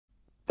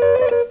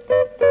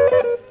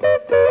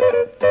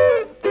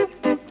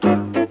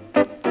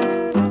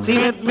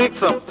Cement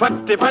mix up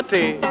putty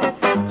putty.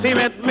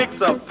 Cement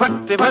mix up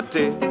putty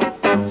putty.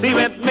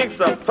 Cement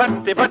mix up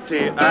putty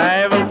putty.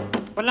 I've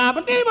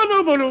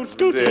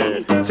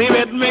scooty.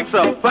 Cement mix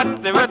up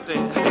putty putty.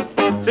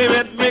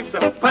 Cement mix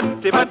up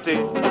putty putty.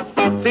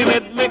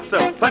 Cement mix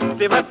up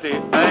putty putty.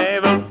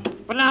 I've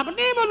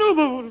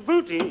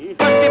booty.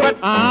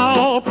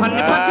 Oh,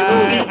 putty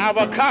putty.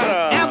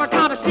 Avocado.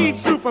 Avocado seed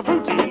super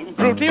booty.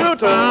 Fruity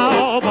root.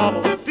 Oh,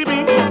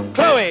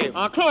 Chloe.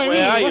 Chloe,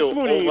 where are you?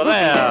 Over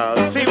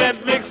there.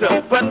 Cement mix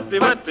up putty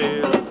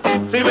putty.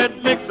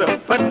 Cement mix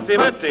up putty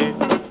putty.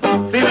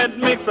 Cement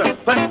mix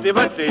up putty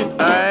putty.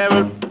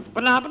 I'm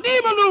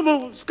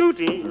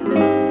scooty.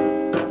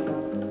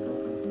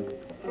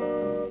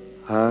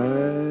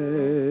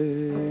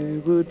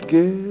 I would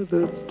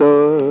gather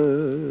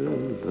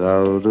stars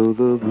out of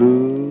the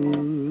blue.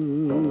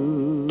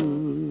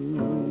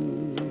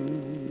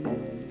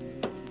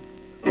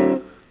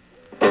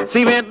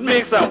 Cement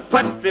mix up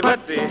putty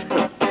putty.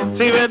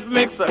 Cement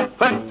mix up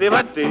putty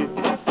putty.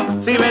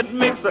 Cement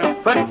mix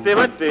up putty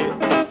putty.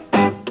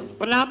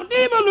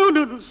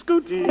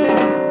 Scooty.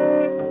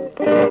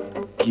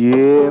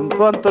 Quien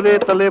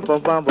pantoleta le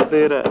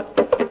pambambotera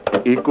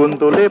y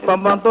cuntole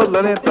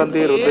pambantola le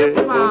tandero de.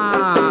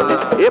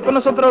 Epa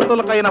nosotros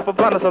la calle na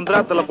papana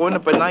sandrata la coina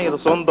penaya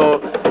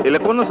sondo y le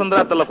coina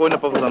sandrata la coina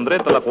papa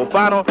sandreta la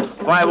copano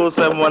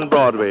 5071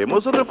 Broadway.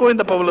 Nosotros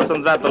coina papa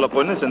sandrata la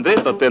coina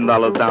sandreta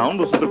 $10 down.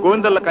 Nosotros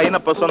coina la calle na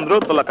pa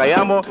sandrota la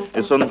cayamo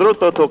e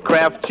sandrota to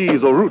craft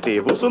cheese o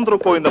ruti. Nosotros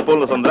coina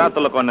papa sandrata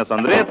la coina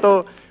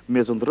sandreto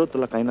me sandrota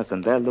la calle na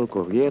sandalo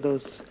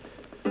covieros.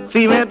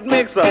 Cement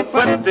mix up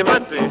putty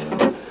putty.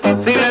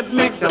 Cement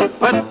mix up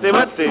putty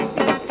putty.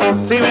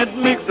 Cement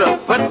mix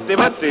up putty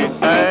putty.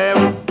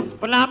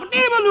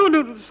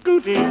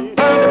 Scooty.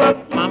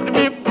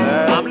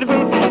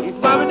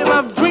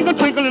 Twinkle,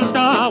 twinkle, little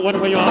star, what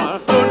where you are?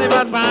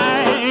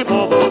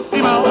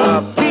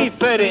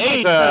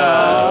 P38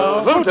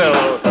 Hotel.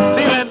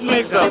 Cement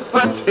mix up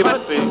putty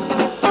putty.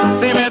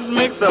 Cement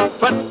mix up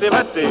putty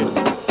putty.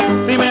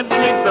 Cement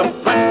mix up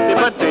putty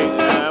putty.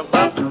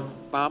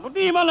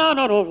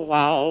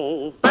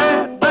 Wow.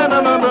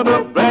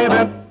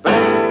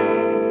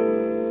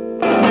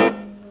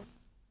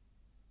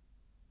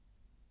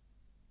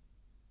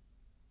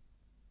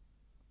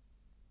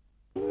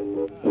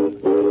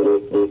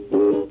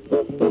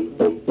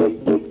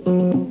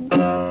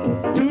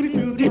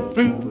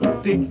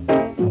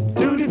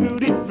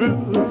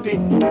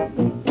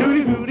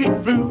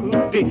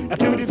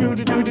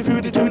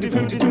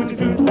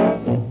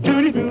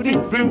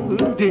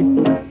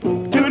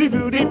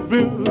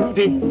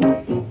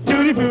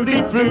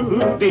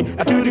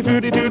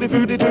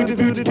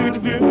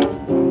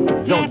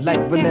 Don't like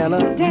vanilla,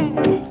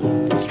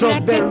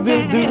 strawberry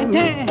will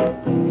do.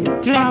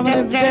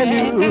 Strawberry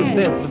will do.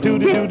 That's tutti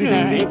frutti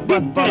frutti,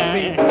 but for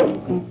me.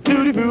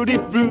 Tutti frutti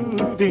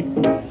frutti,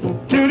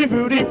 tutti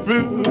frutti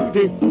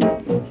frutti,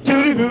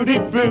 tutti frutti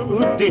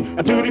frutti,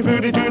 tutti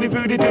frutti tutti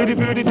frutti tutti frutti tutti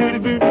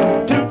frutti,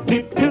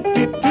 tutti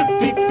tutti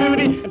tutti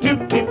frutti,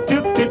 tutti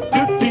tutti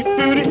tutti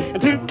frutti,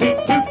 tutti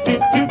tutti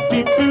tutti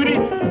frutti.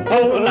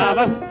 Oh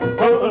lava,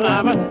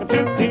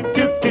 tutti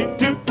tutti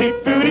tutti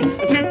frutti,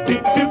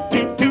 tutti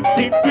tutti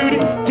tutti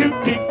frutti,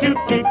 tutti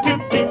tutti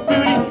tutti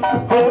frutti.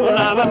 Oh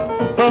lava,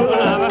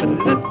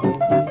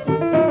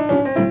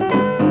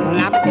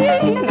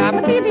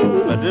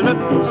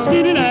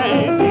 skinny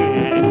night,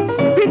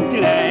 fifty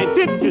night,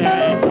 tutti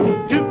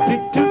tutti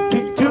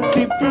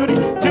tutti frutti,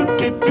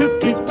 tutti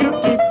tutti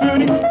tutti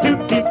frutti,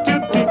 tutti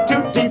tutti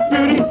tutti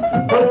frutti.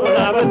 Oh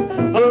lava,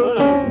 tutti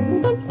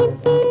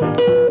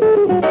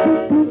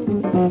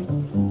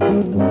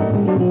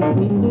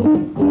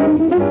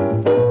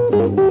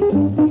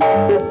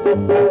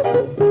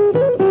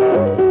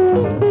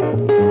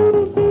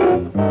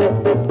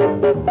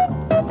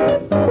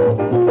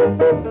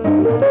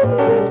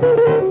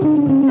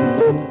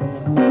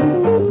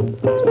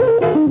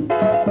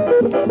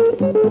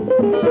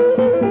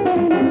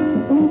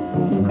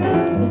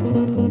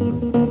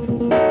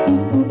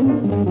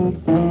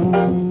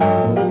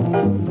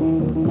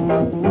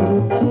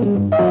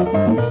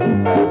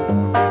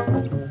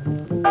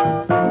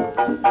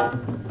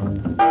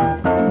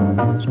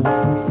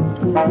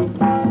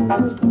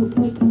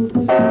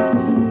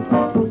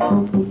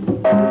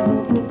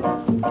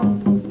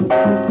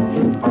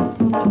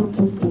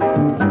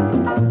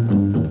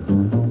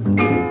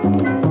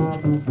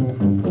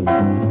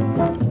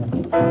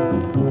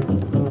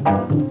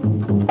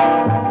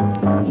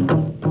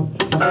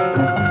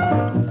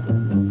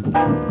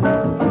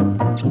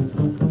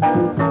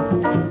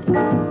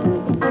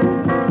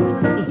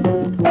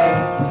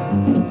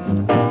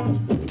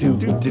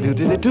frutti,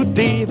 tutti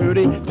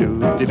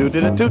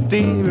tutti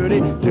tutti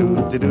frutti,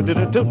 tutti tutti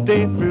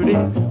tutti frutti.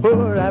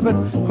 Oh rabbit,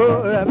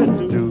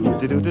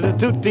 tutti tutti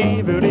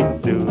tutti frutti,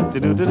 tutti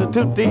tutti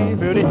tutti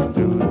frutti,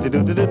 tutti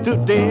tutti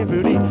tutti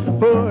frutti.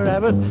 Oh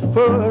rabbit,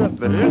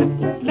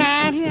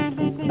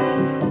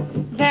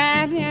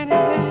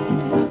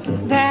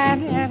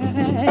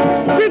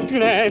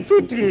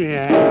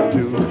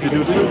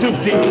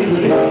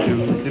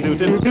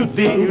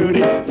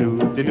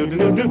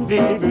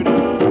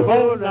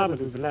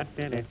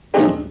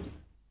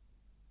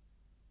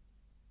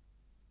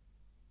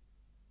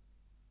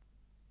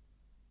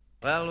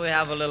 Well, we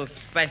have a little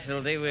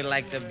specialty. We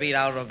like to beat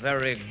out a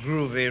very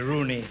groovy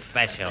Rooney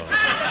special.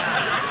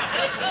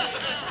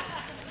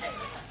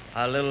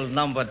 A little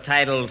number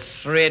titled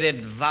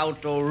Shredded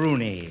Vout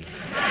O'Rooney.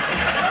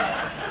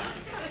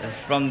 It's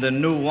from the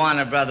new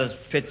Warner Brothers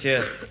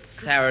picture,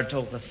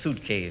 Saratoga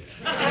Suitcase.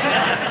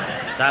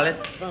 Solid?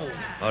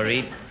 All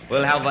right.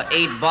 We'll have an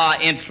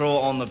 8-bar intro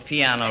on the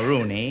piano,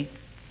 Rooney.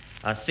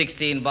 A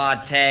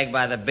 16-bar tag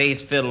by the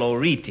bass fiddle,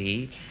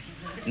 O'Reety.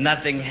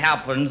 Nothing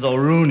Happens,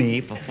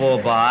 O'Rooney for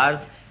 4 bars.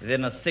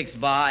 Then a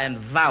 6-bar and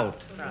Vout.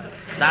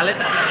 Solid?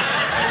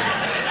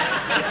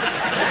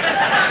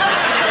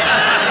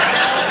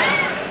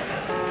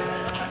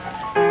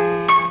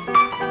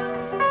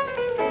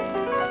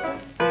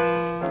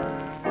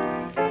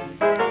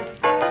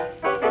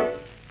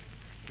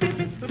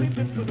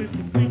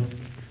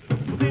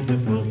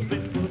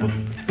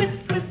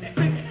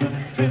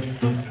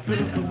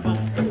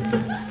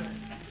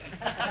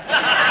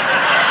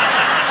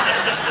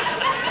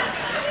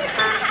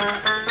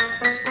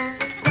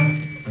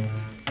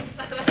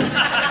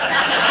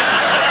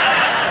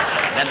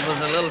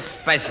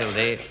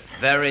 Specialty,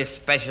 very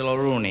special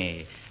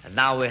O'Rooney. And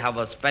now we have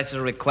a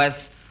special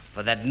request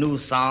for that new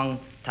song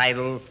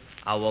titled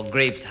Our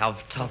Grapes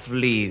Have Tough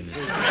Leaves.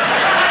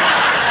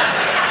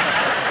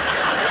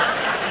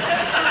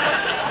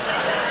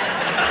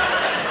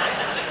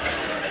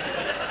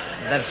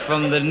 That's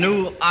from the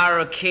new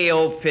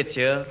RKO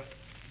picture,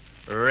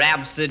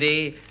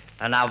 Rhapsody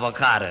and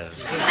Avocados.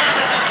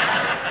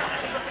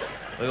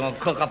 We're going to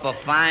cook up a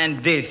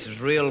fine dish. It's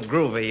real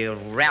groovy. You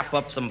wrap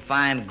up some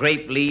fine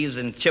grape leaves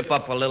and chip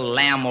up a little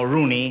lamb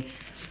O'Rooney,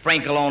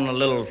 sprinkle on a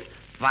little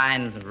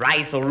fine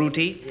rice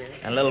O'Rooney,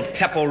 and a little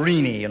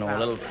pepperini, a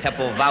little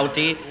pepper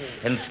vouty,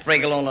 and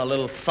sprinkle on a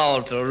little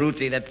salt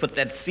O'Rooney that put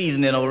that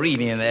seasoning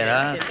O'Rooney in there,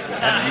 huh?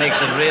 That makes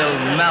it real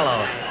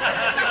mellow.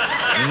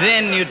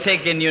 Then you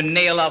take and you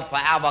nail up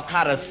an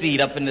avocado seed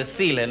up in the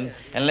ceiling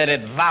and let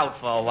it vout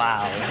for a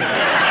while.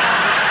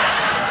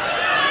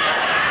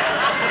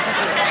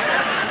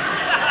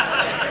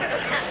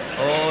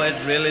 Oh,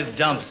 it really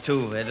jumps,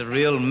 too. It's a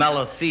real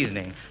mellow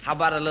seasoning. How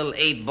about a little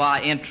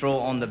 8-bar intro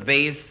on the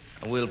bass,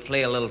 and we'll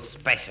play a little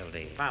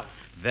specialty. Mop.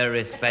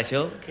 Very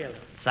special. Killer.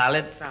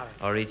 Solid? Solid.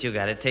 All right, you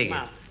got it. Take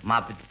Mop. it.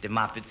 Mop it,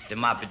 mop it,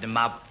 mop it,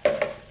 mop.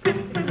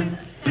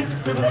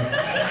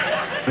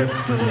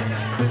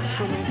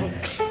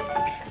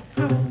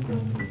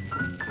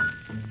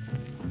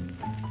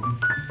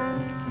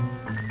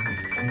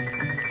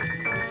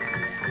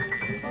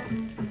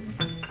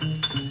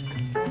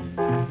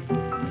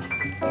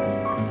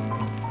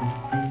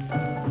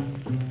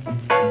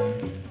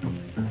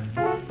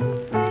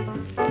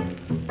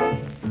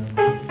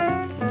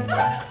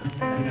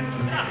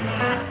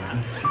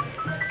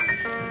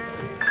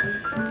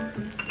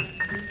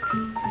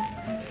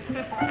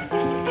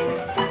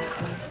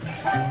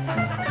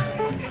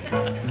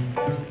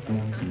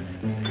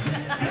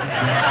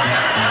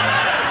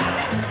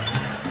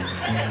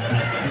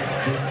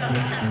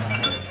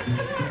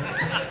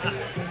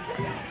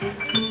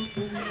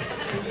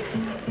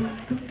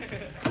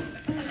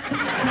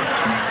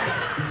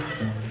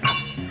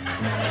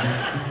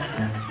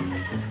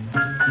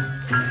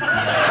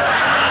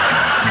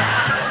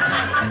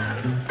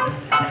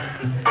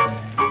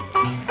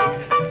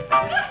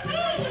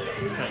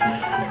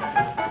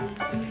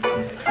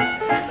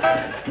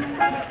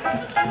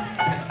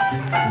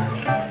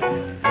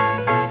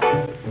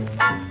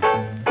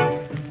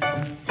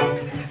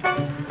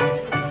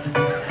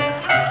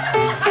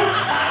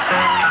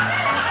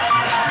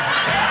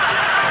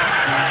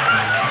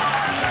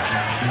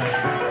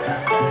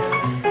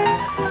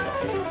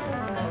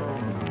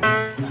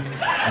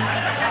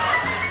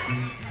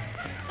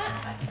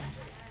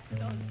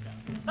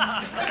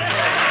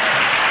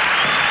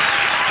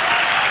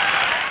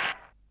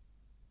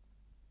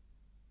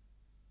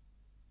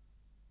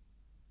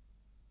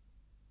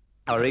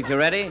 All right, you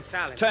ready?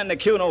 Solid. Turn the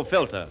Cuno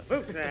filter.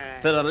 Voot. To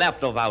the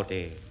left of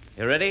Vouty.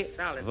 You ready?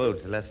 Solid.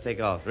 Voot. Let's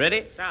take off.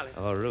 Ready? Solid.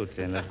 Oh, root.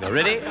 And let's go.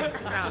 Ready?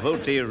 Solid.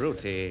 Vooty,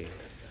 rooty.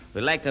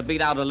 We like to beat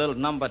out a little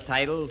number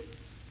title.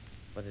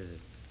 What is it?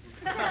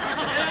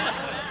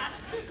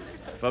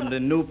 From the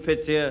new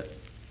picture,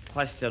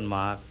 question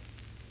mark,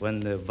 when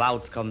the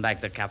Vouts come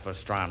back to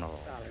Capistrano.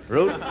 Solid.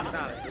 Root?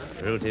 Solid.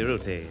 Rooty,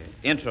 rooty.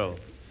 Intro.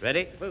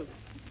 Ready? Voot.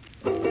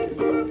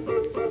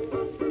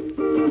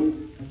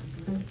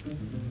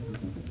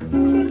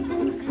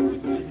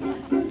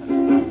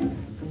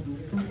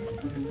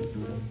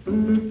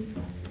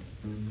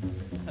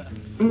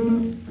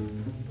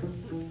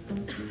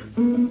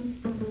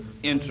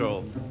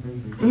 Intro.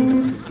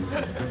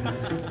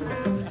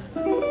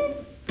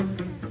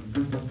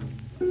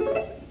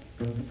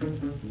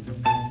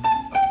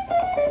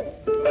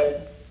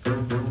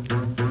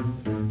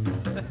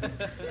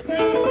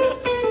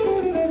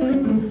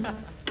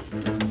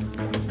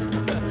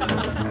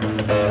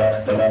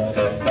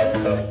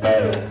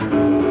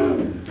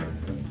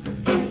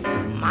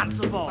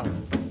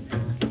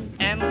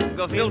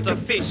 gefilte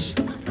fish.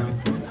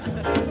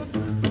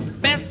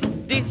 Best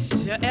dish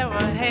you ever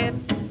had.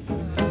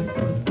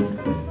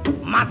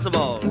 Matzo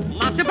balls.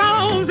 Matzo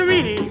balls,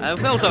 really.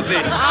 Gefilte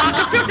fish.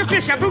 Gefilte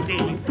fish, a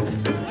booty.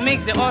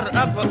 Makes you order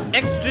up an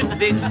extra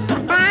dish.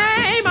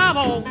 Hey,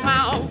 mama,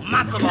 wow.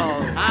 Matzo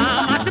balls.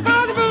 Matzo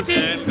balls, a booty.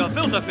 And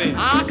gefilte fish.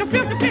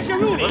 Gefilte fish, a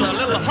rooney. With a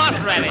little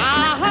horseradish.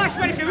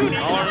 Horseradish, a rooney.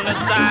 On the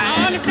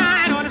side. On the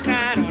side, on the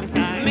side, on the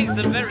side. Makes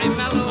it very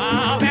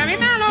mellow. Very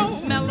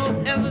mellow. Mellow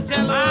as a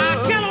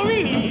jello.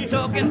 Jello-rini.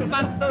 Talking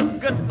about those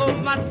good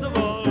old matzo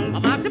balls.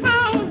 Matzo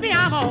balls, me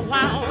amo,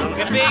 wow.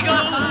 Dunkin'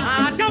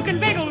 bagels. Dunkin'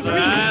 bagels,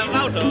 really.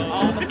 Lauto.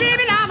 The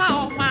baby llama,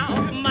 wow.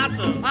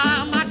 Matzo.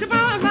 Matzo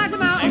balls, matzo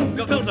balls. And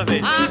gefilte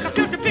fish.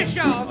 Gefilte fish,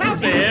 oh, wow.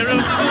 Very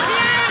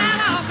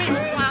Yeah,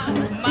 wow.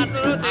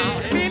 matzo.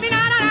 Baby, la,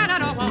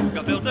 wow.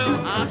 Gefilte.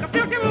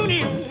 Gefilte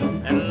rooney.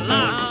 And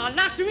lots.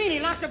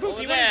 Lots-a-weenie, lots of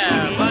booty.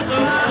 There, matzo.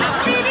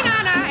 Baby,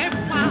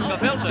 wow.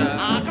 Gefilte.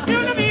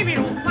 Gefilte baby,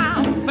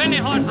 wow. Plenty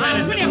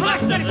horseradish. Plenty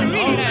horseradish,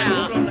 really, there.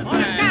 On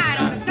the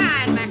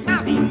side, back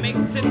mountain.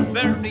 Makes it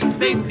very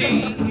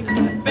tasty.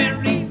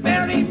 Very,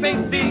 very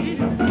tasty.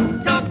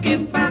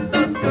 Talking about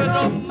those good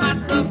old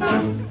matzo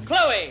balls.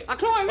 Chloe.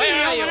 Chloe,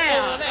 Where are you?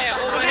 over there.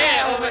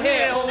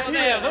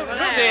 Over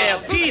there.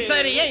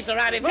 P38, the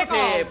riding 50.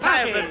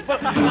 Pirate foot.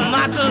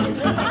 Matzos.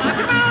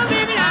 Matzo balls,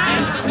 baby,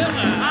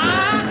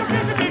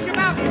 gefilte fish,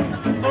 about it.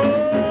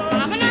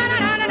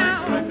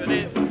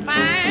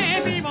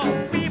 Fine people,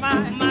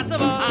 Matzo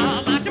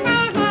balls. matzo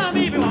balls,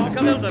 baby, walk.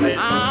 Gefilte fish.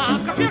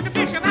 Gefilte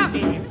fish, about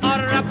it.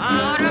 Order up.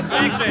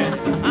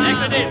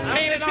 Extra dish.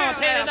 Paint it on.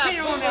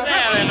 Over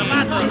there in the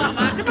matzo.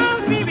 Matzo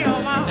balls, baby,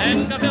 wow.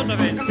 And gefilte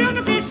fish.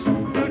 Gefilte fish,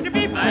 the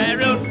baby.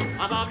 Root.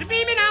 Above the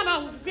baby,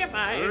 now,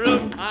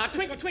 Root.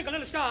 Twinkle, twinkle,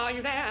 little star,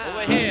 you there?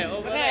 Over here.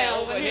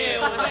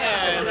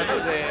 In the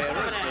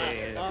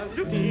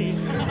Zooty.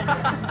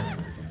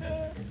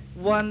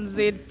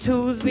 Onesie,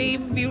 twosie,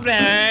 beauty,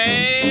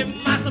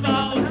 matzo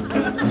balls,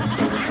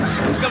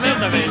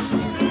 gefilte fish,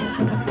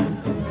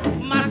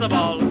 matzo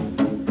balls,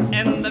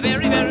 and the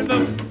very, very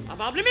boot.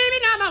 Above the baby,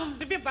 now,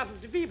 the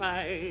baby.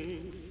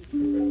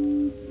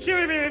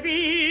 Shoo,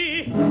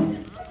 baby.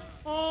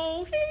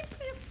 Oh,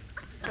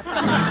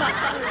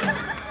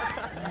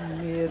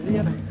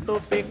 Miriento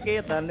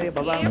piqueta ne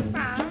babam,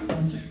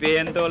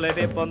 viento le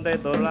de ponte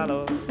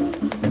torrado.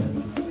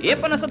 E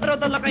pa nosotros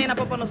la cayena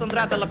pa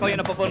nosotros la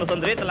cayena pa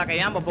nosotros la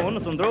cayena pa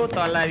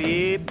nosotros la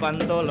vi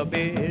pando lo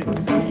pe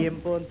y en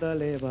ponta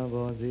le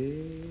babosi.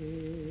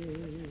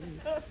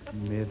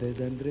 Me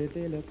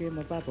desandrete lo que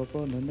me papa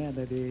pone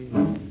nada de.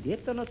 Y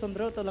esto no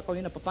sondrota la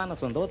cayena pa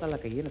nosotros la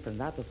cayena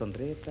pendato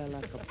sondreta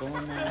la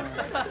capona.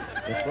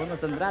 Después no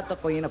sondrato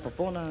cayena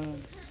papona.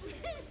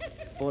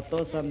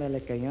 Potosa me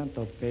le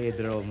cayanto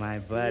Pedro, my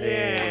buddy.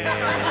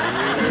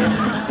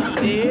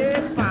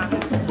 Epa,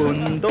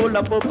 cuando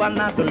la popa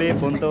le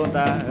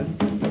pontota.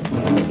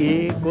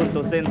 Y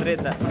cuto se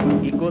entreta,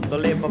 y cuto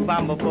le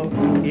papambo,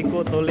 y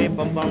cuto le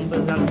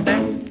papambo sante.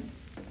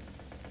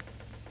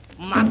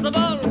 Matzo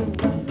ball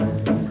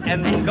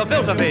and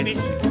gefilte fish.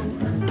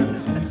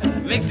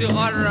 Makes you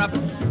order up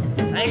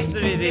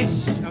extra dish.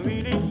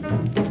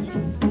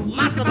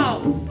 Matzo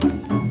balls,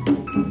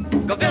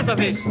 gefilte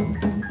fish.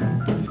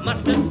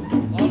 Mustard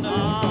on the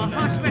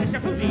horseradish, a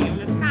booty on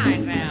the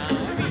side there.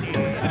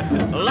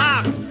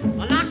 lox,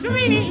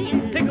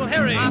 Lox-a-weenie. pickle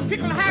herring,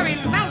 Pickle Harry,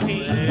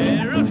 Bounty.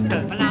 root,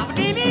 Palava,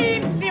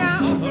 baby,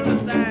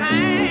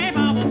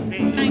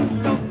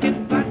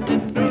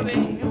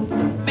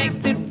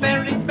 makes it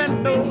very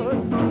mellow.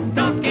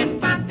 Talking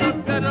about the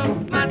good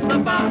old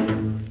matzo ball.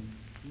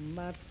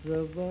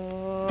 Matzo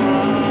ball.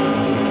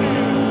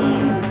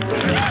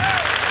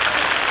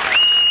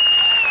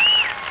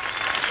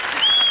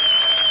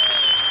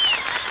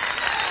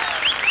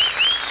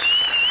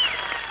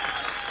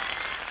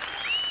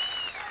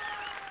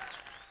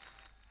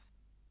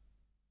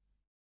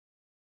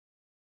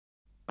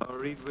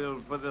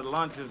 Reedville for the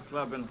Launchers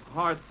Club in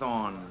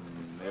Hawthorne.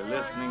 They're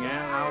listening in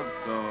out,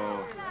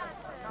 so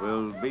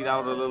we'll beat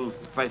out a little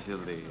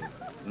specialty.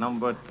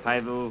 Number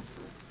titled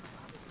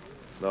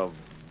The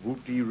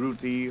Booty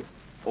Rooty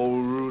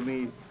Old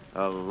Rooney,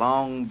 a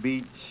Long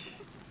Beach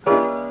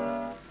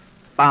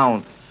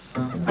Bounce.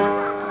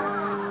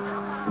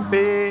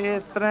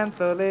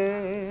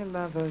 Petrantole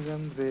la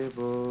vajambre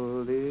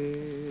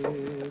bolero.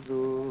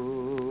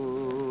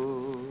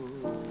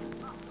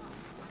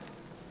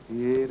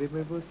 Ieri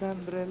me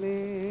busandrele,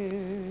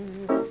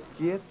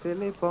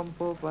 quietele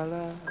pompo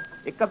pala.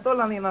 E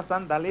catola nina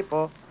sandali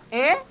po.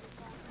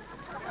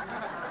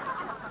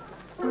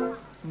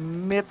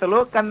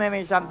 Metelo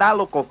canene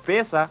sandalo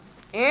copesa.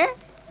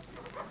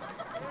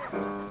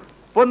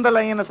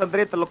 Pondala ina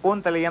sandreta lo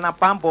contale ina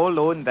pampo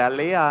lo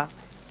ndalea.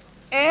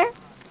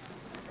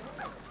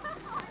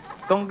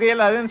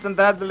 Tongela din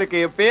sandradele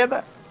que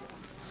peda.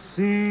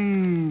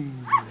 Sim.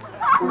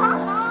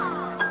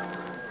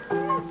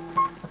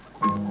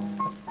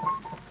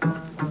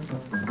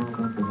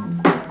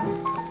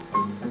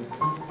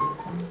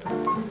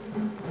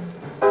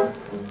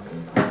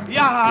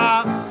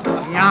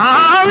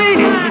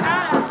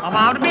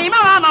 about to be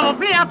my mama,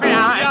 yeah,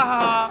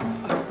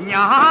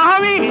 yeah,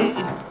 really.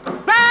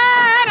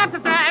 Bad at the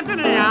time to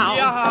the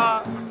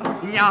hour.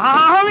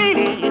 Yeah,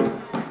 really.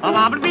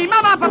 About to be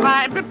my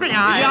mama,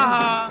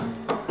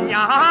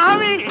 yeah,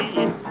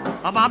 really.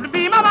 About to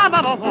be my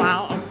mama,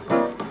 wow.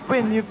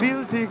 When you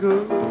feel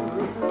tickled,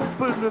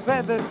 put a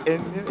feather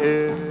in your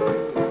ear.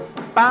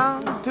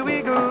 Bound to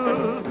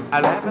wiggle,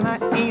 I laugh and I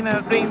ain't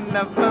a dream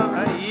of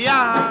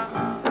yeah.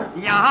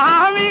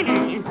 Yeah,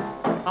 really.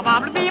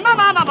 About to be my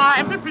mama,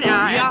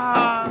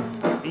 Yeah.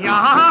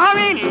 yeah,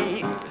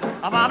 really.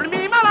 About to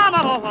be my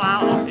mama,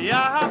 wow.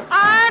 Yeah.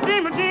 I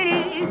dream of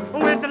Jeannie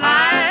with the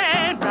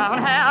light brown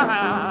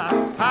hair.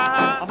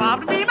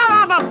 About to be my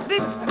mama,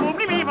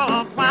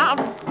 wow.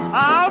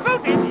 Oh, go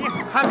Diddy.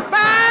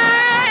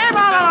 Bye,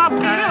 mama,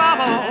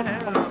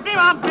 be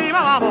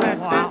mama,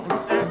 wow.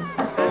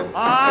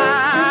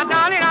 Ah,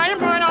 darling, I am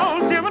going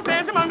on silver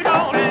place among the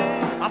gold.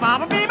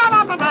 Mama, be my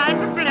mama,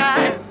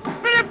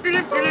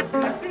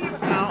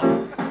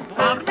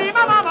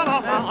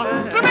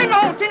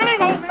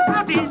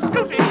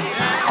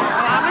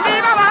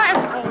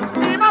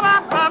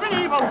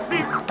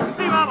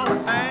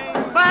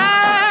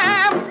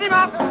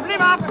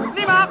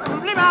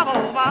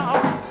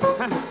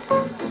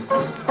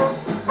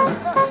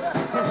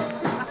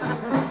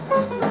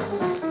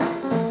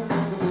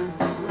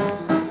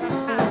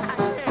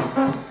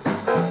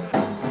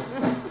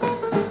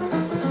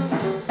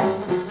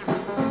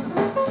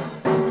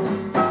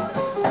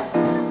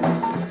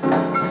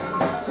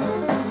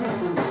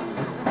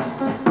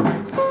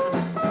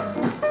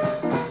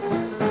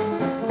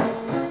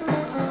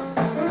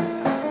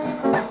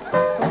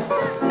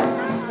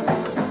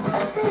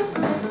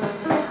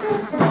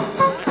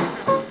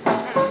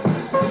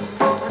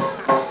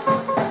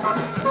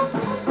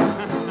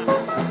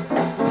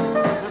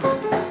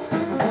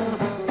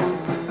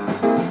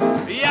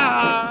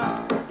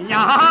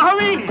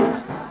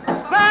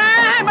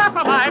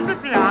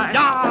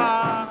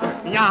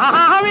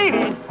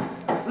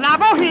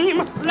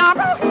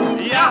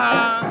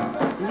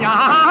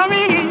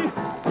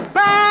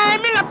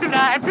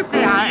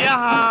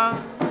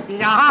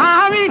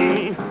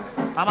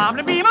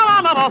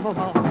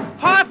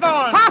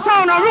 Hawthorne.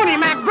 Hawthorne or Rooney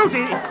Mac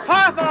Booty.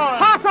 Hawthorne.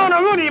 Hawthorne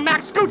or Rooney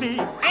Mac Scooty.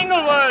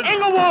 Englewood.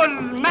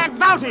 Englewood Mac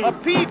Bounty. A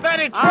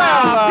P-30-12.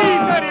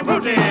 P-30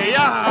 Booty.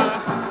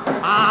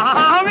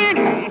 Yeah.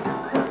 Really.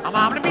 I'm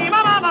going to be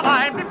my mama,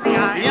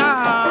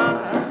 Yeah.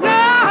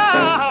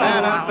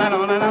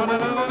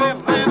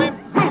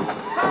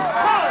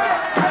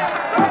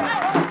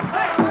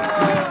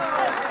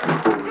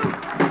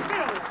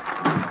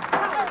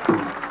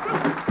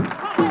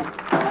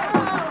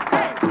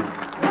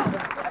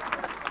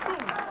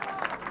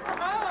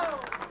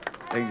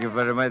 Thank you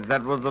very much.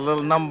 That was a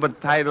little number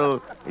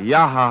titled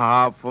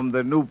Yahaha from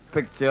the new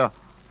picture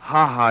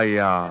Ha Ha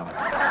Ya.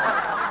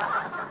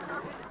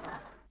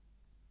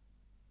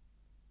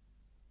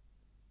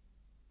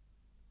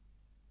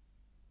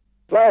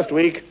 Last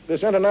week,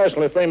 this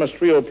internationally famous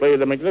trio played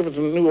the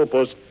magnificent new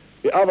opus,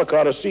 the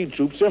Avocado Seed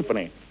Soup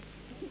Symphony.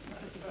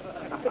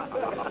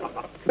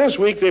 This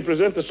week, they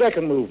present the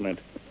second movement.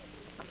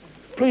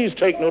 Please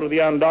take note of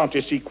the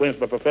andante sequence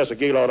by Professor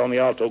Gaillard on the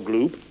alto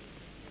gloop.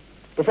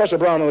 Professor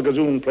Brown on the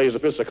gazoon plays the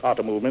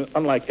pizzicato movement,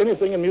 unlike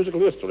anything in musical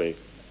history.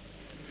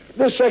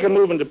 This second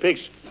movement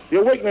depicts the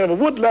awakening of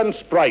woodland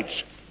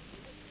sprites.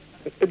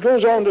 It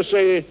goes on to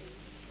say...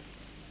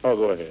 Oh,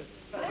 go ahead.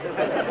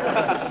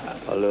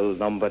 A little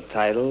number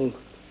titled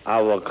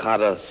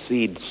Avocado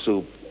Seed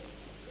Soup,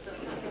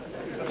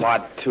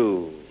 Part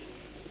 2.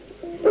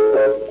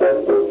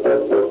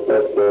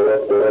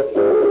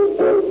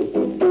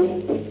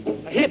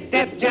 Hit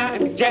that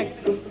jive jack,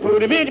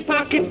 put him in your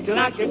pocket till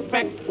I get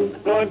back.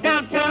 Going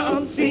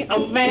downtown, see a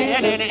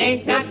man, and it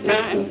ain't got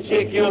time.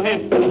 Shake your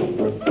hand.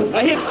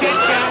 Hit that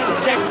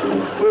jive jack,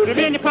 put him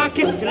in your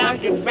pocket till I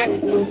get back.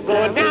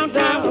 Going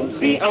downtown,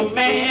 see a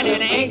man,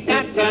 and it ain't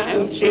got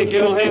time. Shake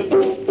your hand.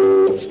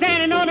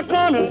 Standing on the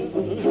corner,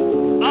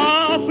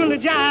 all full of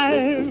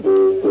jive.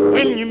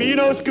 When you meet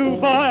old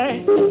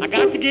schoolboy, I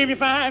got to give you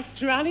 5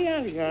 trolley.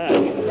 Hit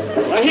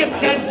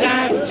that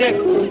jive jack,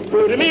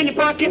 put him in your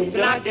pocket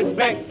till I get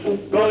back.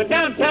 Going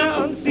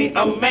downtown, see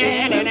a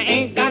man, and I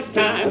ain't got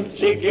time.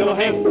 Shake your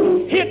hand.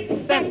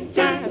 Hit that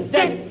jive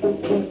jack,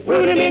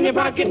 put him in your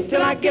pocket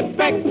till I get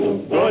back.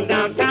 Going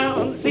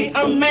downtown, see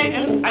a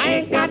man, I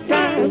ain't got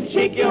time.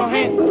 Shake your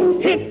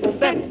hand. Hit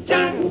that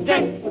jive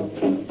jack,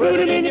 put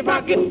it in your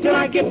pocket till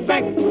I get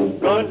back.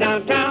 Going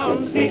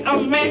downtown, see a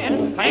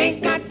man, I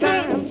ain't got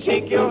time.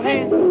 Shake your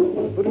hand.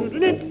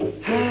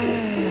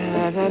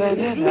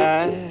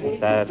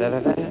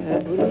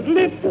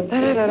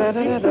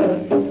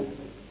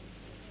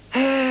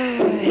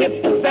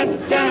 Hit that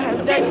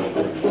jive jack,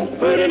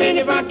 put it in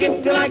your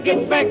pocket till I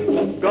get back.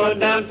 Going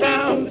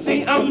downtown,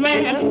 see a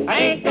man, I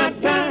ain't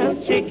got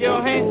time. Shake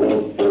your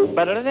hand.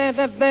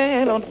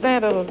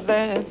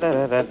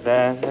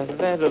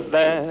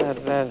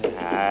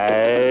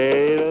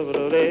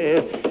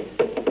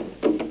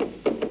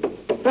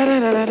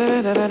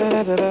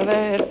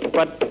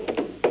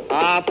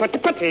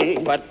 Putty,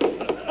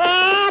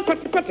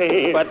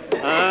 putty. But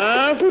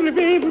boodly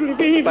bee, boodly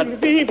bee, boodly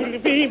bee,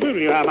 boodly bee,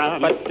 boodly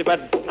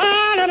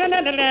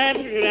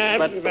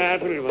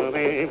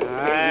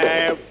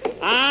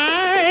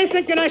I ain't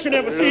thinking I should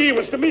ever see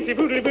what's the meaty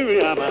boodly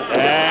boo.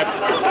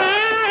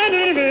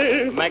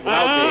 Mac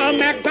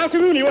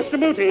Rooney, what's the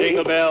mooty?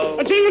 Jingle bell.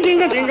 A jingle,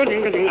 jingle, jingle,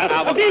 jingle, jingle.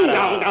 A ding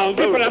dong dong,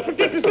 people up,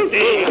 forget the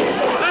sooty.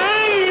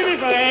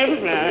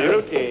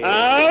 Rooty.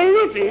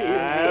 Rooty.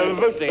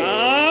 Rooty.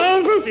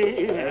 Rooty.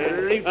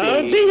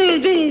 Jingle,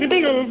 jingle,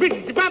 jingle,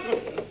 big pop.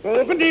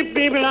 Open deep,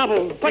 baby,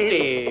 novel.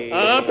 Putty.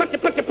 Putty,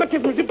 putty, putty,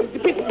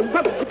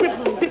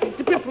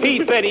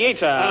 P38,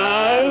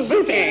 sir.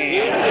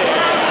 Zooty.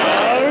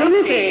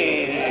 Rooty.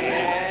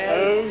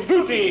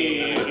 Zooty.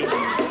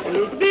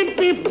 Deep,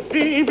 deep,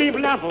 deep, deep,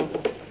 novel.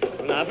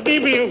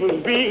 Deep,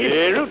 deep,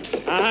 deep. Root.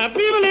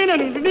 People in a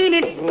deep,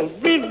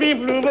 deep, deep,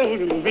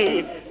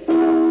 deep.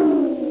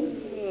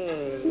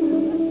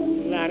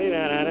 La di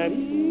da da da.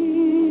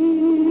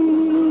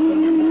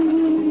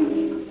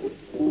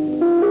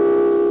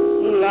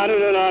 La di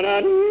da da da.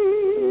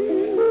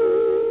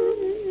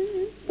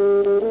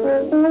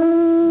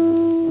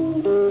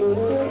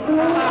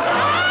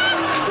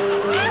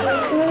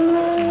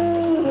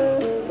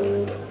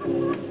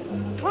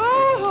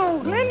 Oh,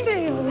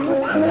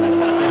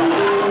 Glendale.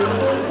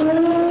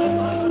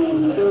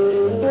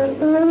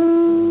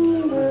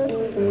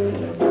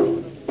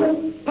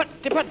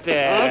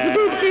 Putty.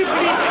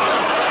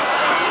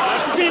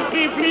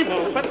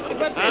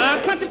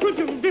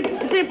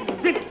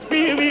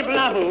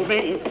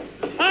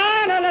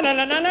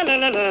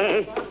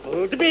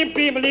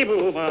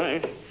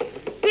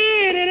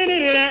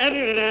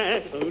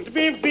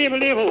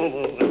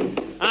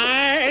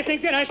 I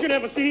think that I should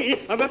ever see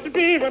a